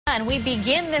And we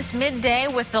begin this midday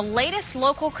with the latest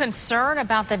local concern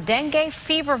about the dengue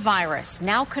fever virus,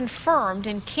 now confirmed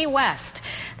in Key West.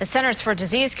 The Centers for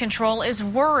Disease Control is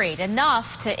worried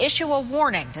enough to issue a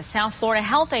warning to South Florida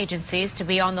health agencies to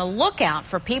be on the lookout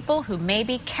for people who may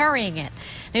be carrying it.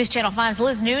 News Channel 5's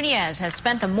Liz Nunez has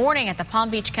spent the morning at the Palm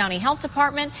Beach County Health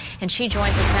Department, and she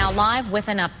joins us now live with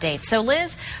an update. So,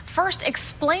 Liz, first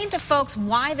explain to folks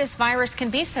why this virus can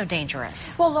be so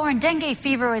dangerous. Well, Lauren, dengue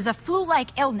fever is a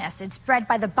flu-like illness. It's spread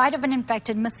by the bite of an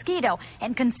infected mosquito,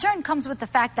 and concern comes with the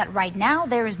fact that right now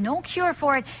there is no cure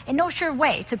for it and no sure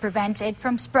way to prevent it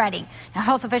from spreading. Now,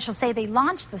 health officials say they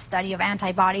launched the study of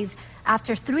antibodies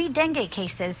after 3 dengue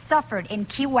cases suffered in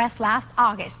Key West last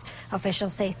August.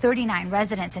 Officials say 39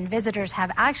 residents and visitors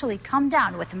have actually come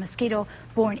down with the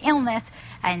mosquito-borne illness,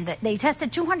 and they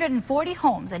tested 240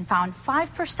 homes and found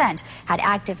 5% had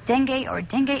active dengue or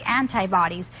dengue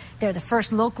antibodies. They're the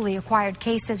first locally acquired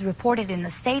cases reported in the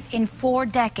state in 4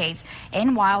 decades.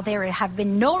 And while there have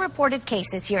been no reported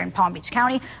cases here in Palm Beach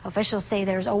County, officials say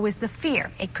there's always the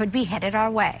fear it could be headed our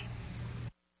way.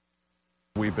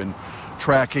 We've been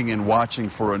tracking and watching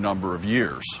for a number of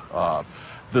years.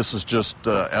 This is just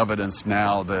evidence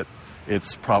now that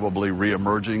it's probably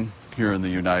reemerging here in the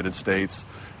United States.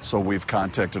 So we've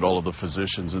contacted all of the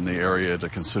physicians in the area to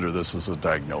consider this as a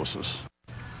diagnosis.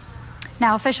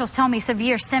 Now, officials tell me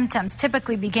severe symptoms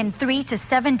typically begin 3 to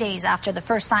 7 days after the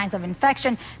first signs of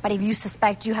infection. But if you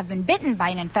suspect you have been bitten by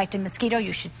an infected mosquito,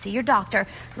 you should see your doctor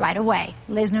right away.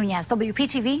 Liz Nunez,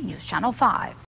 WPTV News Channel 5.